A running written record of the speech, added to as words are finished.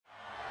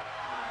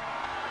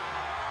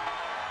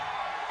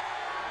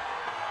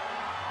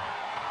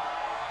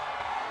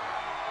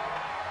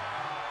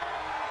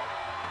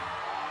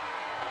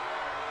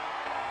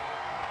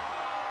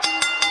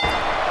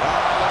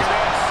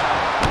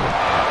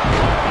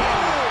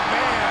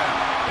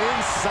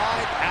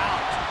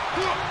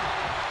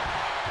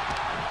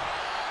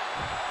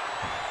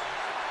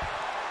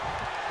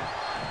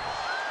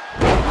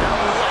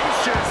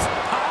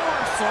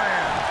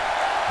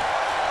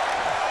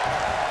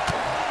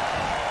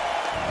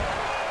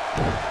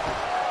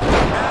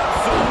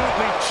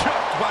Absolutely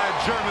choked by a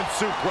German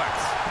suplex.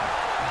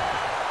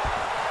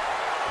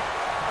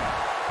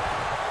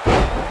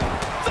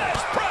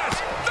 Fast press!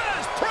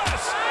 Fast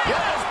press!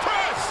 Yes,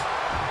 press!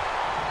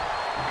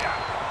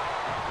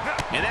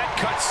 And that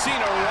cuts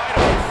Cena right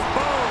off.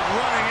 Boom!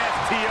 Running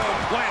FTO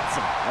plants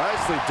him.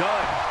 Nicely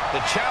done. The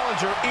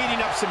challenger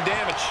eating up some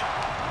damage.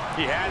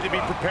 He had to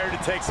be prepared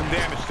to take some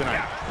damage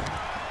tonight.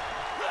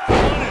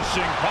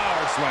 Punishing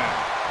power slam.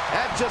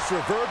 That just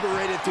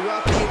reverberated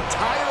throughout the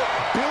entire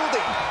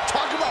building.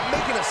 Talk about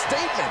making a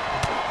statement.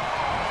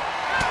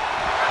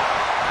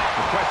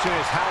 The question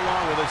is, how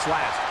long will this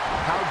last?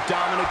 How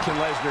dominant can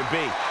Lesnar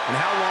be? And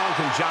how long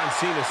can John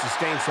Cena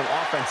sustain some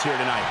offense here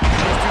tonight?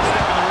 Those two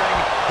step in the ring,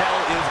 hell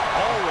is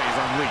always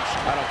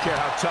unleashed. I don't care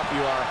how tough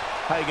you are,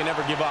 how you can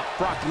never give up.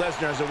 Brock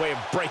Lesnar has a way of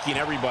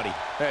breaking everybody.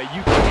 Hey,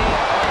 you can't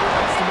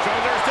underestimate.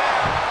 Shoulders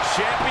down.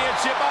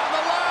 Championship on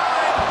the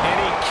line. And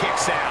he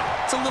kicks out.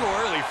 It's a little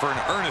early for an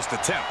earnest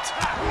attempt.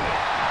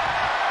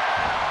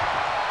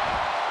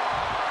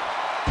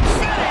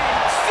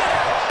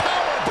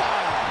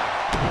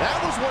 That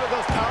was one of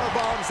those power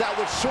bombs that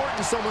would shorten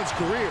someone's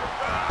career.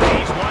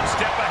 He's one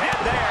step ahead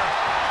there.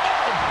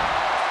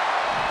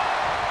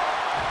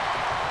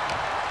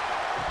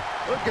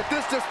 Look at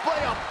this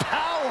display of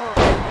power.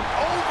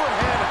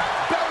 Overhead,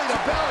 belly to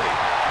belly.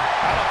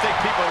 I don't think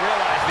people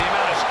realize the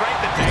amount of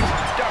strength it takes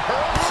to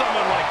hurl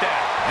someone like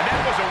that. And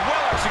that was a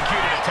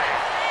well-executed attack.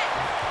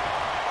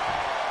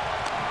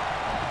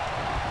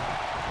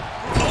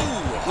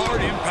 Oh,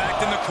 hard impact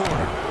in the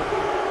corner.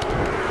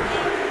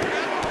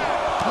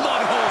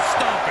 Mudhole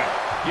stomping.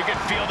 You can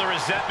feel the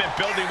resentment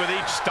building with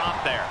each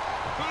stomp there.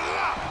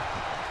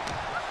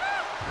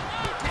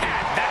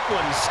 Had that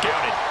one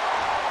scouted.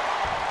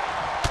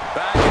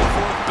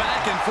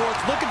 Back and forth,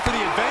 looking for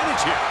the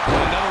advantage here.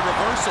 Another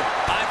reversal.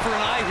 Eye for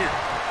an eye here.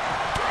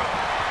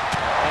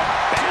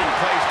 Bad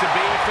place to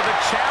be for the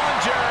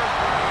challenger.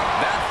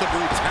 That's the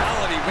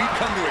brutality we've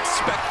come to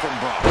expect from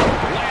Brock.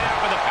 Laying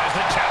out with as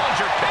the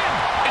challenger pin.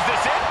 Is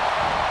this it?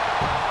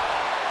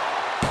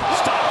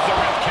 Stops the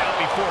ref count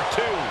before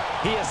two.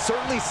 He is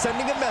certainly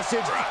sending a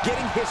message,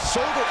 getting his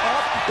shoulder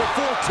up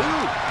before two.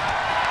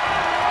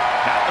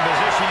 Not the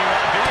position you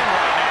want to be in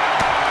right now.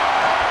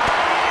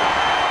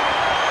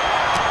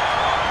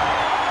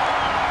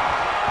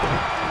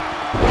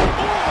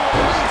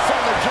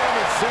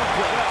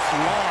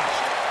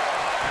 Launched.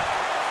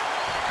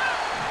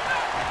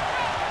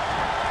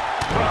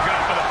 Broken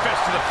up with a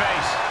fist to the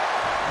face.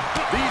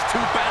 These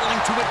two battling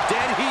to a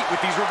dead heat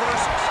with these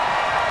reversals.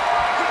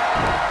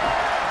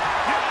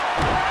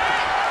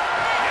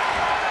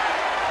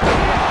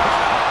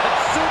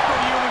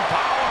 Superhuman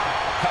power.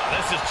 Oh,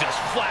 this is just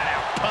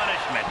flat-out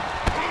punishment.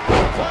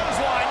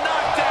 Clothesline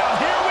knockdown.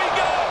 Here we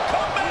go.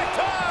 Comeback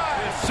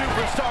time. This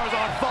superstar's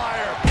on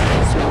fire.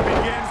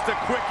 Begins to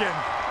quicken.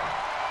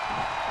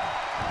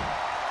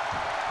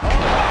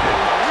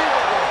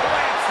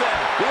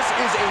 This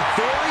is a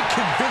very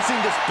convincing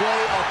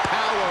display of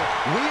power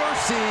we are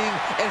seeing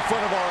in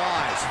front of our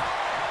eyes.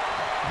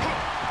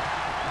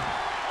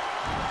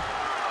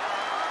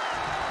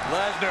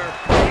 Lesnar,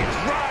 he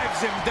drives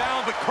him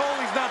down, but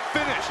Coley's not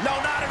finished. No,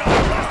 not at all.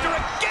 Lesnar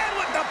again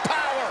with the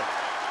power.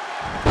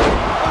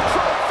 A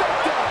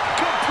trifecta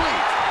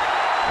complete.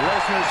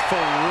 Lesnar's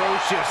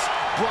ferocious.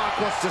 Brock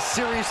wants to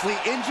seriously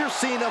injure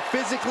Cena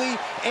physically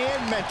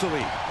and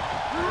mentally.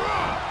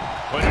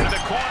 Put into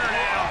the corner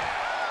now.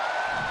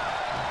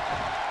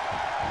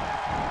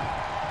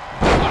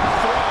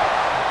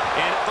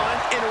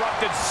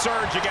 Uninterrupted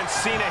surge against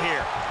Cena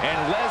here. And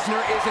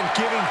Lesnar isn't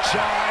giving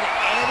John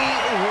any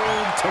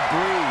room to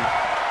breathe.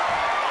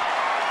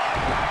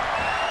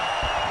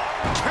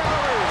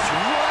 Counters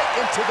right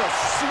into the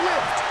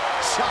swift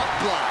chop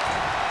block.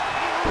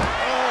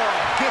 Oh,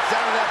 gets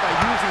out of that by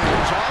using the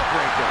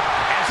jawbreaker.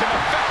 And some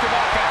effective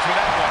offense with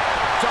that one.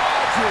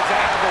 Dodges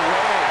out of the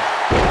way.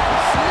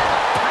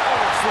 Snap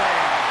power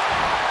slam.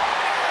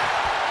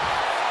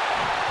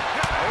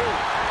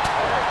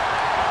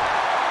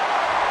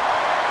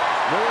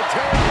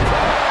 Military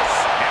press.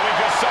 And we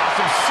just saw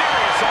some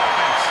serious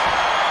offense.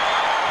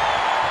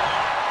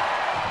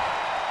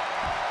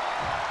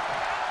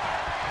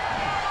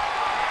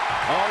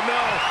 Oh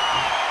no.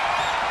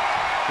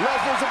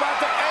 Lesnar's about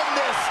to end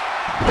this.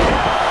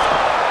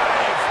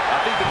 I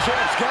think the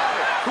champ's got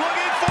it.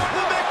 Looking for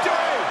the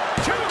victory.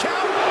 2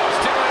 count.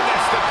 Still in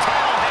this. The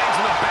title hangs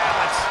in the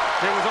balance.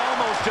 It was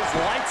almost just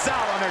lights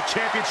out on their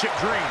championship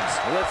dreams.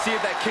 Let's see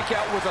if that kick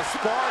out was a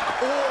spark,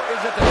 or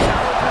is it the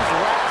challenger's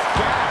last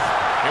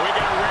gasp? And we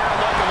got a rare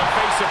look on the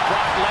face of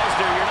Brock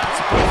Lesnar. You're not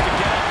supposed to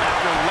get him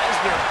after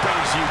Lesnar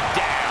brings you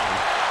down.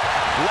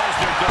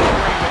 Lesnar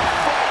delivering with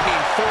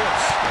frightening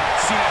force.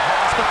 Cena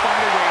has to find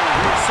a way to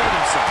reassert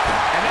himself.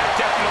 And that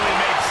definitely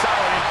made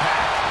solid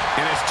impact.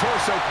 And his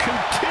torso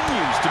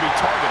continues to be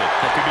targeted.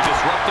 That could be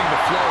disrupting the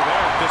flow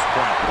there at this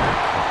point.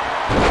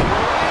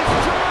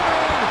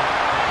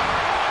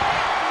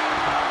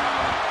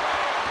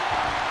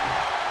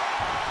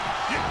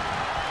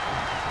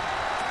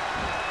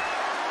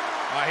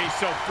 He's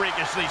so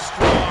freakishly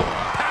strong.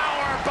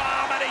 Power power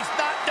bomb, and he's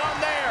not done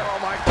there. Oh,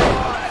 my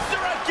God.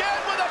 Lesnar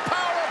again with a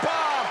power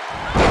bomb.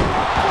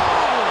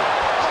 Oh,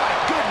 my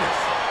goodness.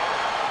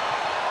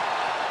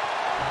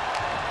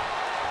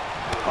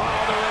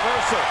 Oh, the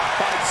reversal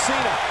by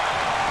Cena.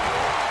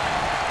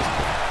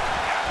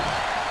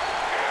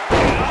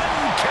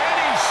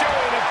 Uncanny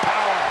showing of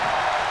power.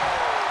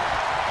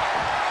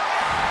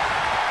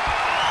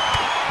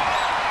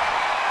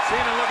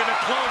 Cena looking to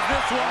close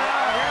this one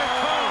out. Here it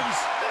comes.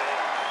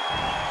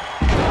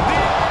 The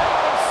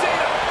arm of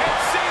Cena, and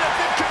Cena's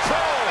in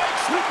control.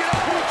 Looking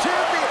up for the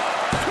champion.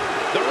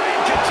 The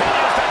reign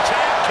continues. The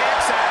champ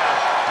kicks out.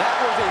 That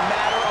was a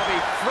matter of a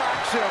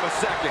fraction of a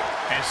second.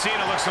 And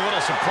Cena looks a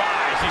little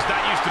surprised. He's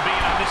not used to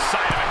being on this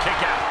side of a kick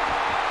out.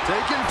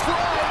 Taking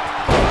flight.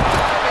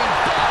 Diving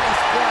body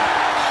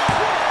splash.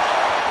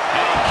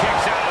 And he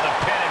kicks out of the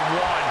pin and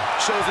one.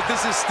 Shows that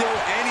this is still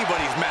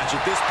anybody's match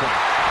at this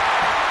point.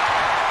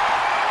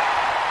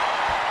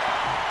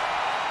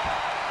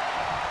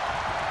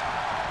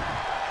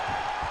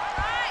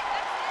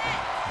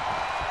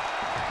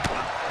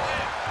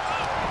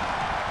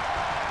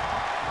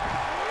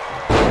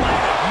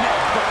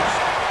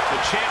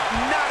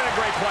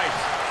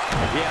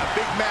 Yeah,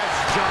 big match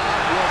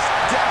John was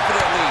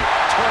definitely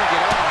turning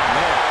it on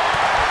there.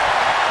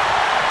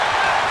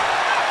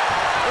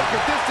 Look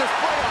at this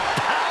display of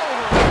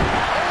power.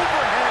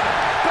 Overhead,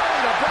 belly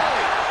to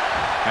belly.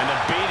 And the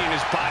beating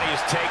his body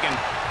has taken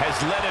has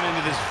led him into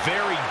this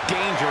very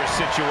dangerous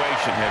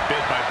situation. Yeah,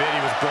 bit by bit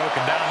he was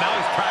broken down. Now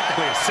he's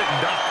practically a sitting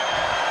duck.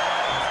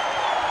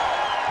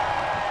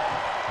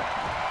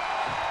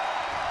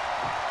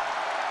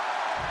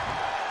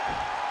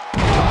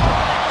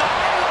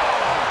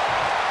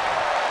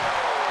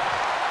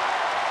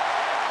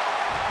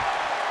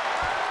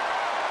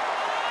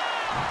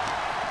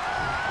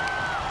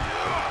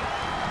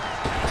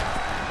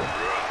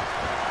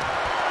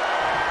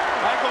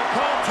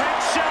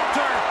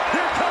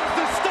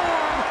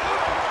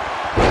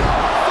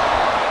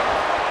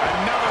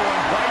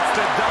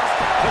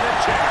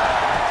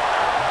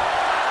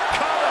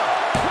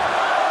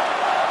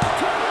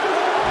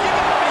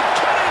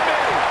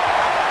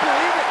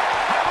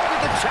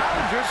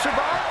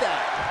 Survived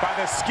that by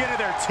the skin of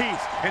their teeth,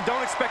 and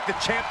don't expect the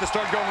champ to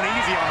start going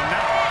easy on him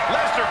now.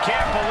 Lesnar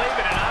can't believe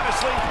it, and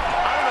honestly,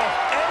 I don't know if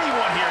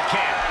anyone here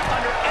can.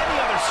 Under any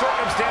other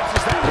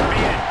circumstances that would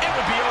be it. It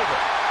would be over.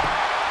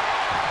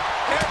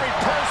 Every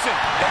person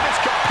in this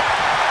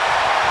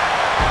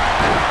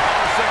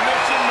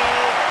submission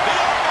move. The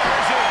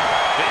inversion.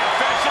 The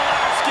official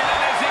asking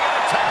him, is he going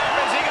to tap?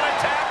 Is he going to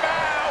tap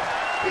out?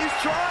 He's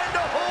trying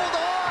to hold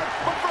on,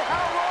 but for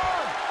how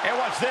long? And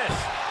watch this.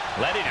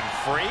 Letting him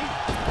free?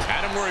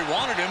 Had him where he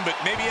wanted him, but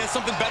maybe he has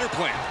something better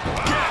planned.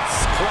 Gets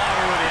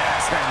clobbered with the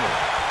axe handle.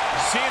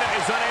 Cena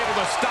is unable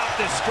to stop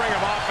this string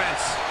of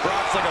offense.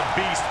 Brock's like a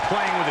beast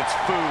playing with its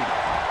food.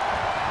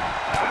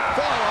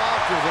 Far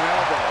off with an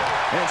elbow.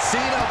 And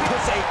Cena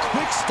puts a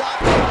quick stop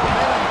to the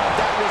momentum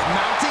that was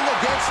mounting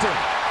against him.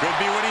 Could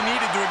be what he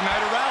needed to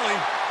ignite a rally.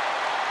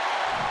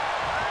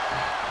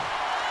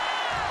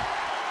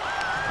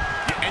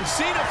 And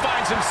Cena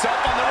finds himself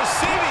on the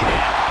receiving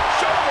end.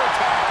 Shoulder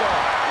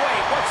tackle.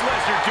 Wait, what's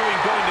Lesnar doing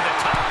going to the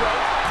top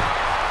rope?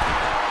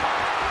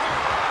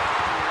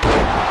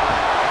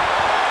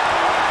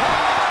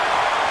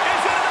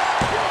 Is it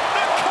enough?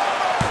 The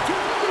cover!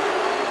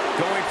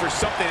 Going for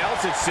something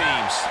else, it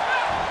seems.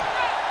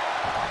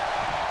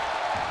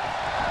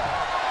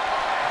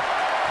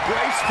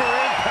 Brace for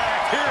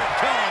impact. Here it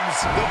comes.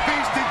 The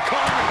beast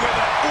incarnate with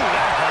a... Ooh,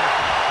 that hurt.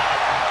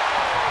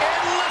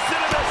 And listen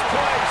to this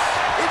place.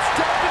 It's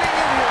deafening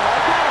in here.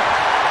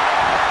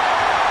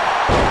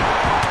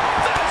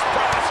 Fast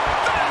press.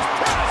 Fast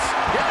press.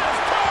 Fast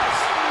press.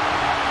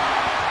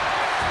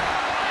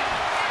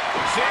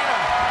 Cena.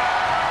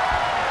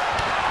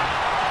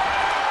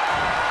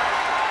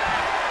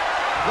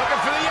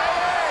 Looking for the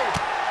AA.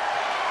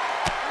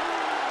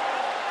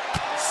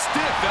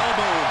 Stiff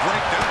elbow will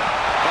break down.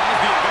 That was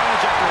the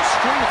advantage after a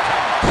string of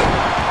counters.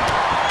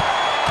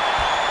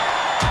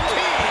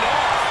 Teed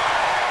off.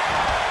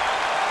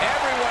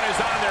 Everyone is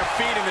on their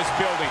feet in this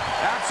building.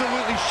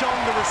 Absolutely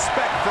showing the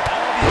respect for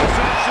all the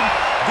exertion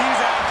these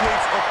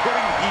athletes are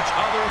putting each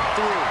other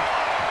through.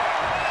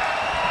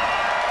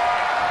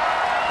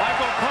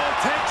 Michael Cole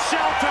takes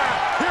shelter.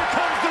 Here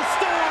comes the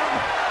storm.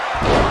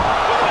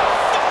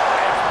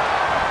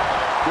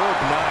 Good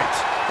night.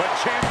 But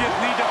champions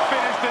need to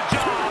finish the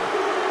job.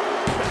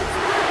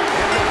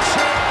 And the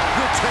champ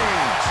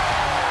retains.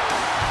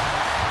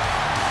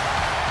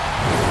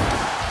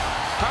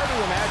 Hard to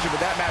imagine, but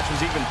that match was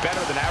even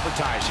better than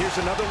advertised. Here's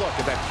another look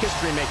at that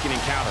history-making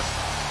encounter.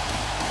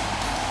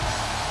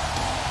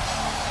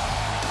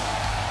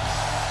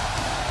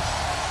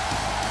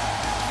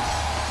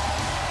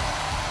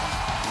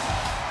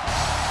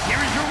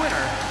 Here is your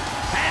winner,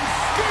 and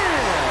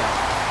still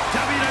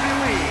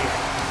WWE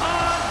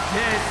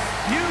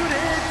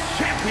Undisputed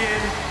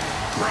Champion,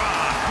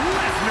 Brock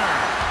Lesnar.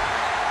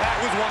 That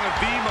was one of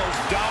the most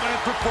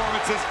dominant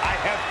performances I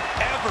have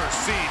ever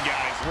seen,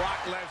 guys.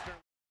 Brock Lesnar.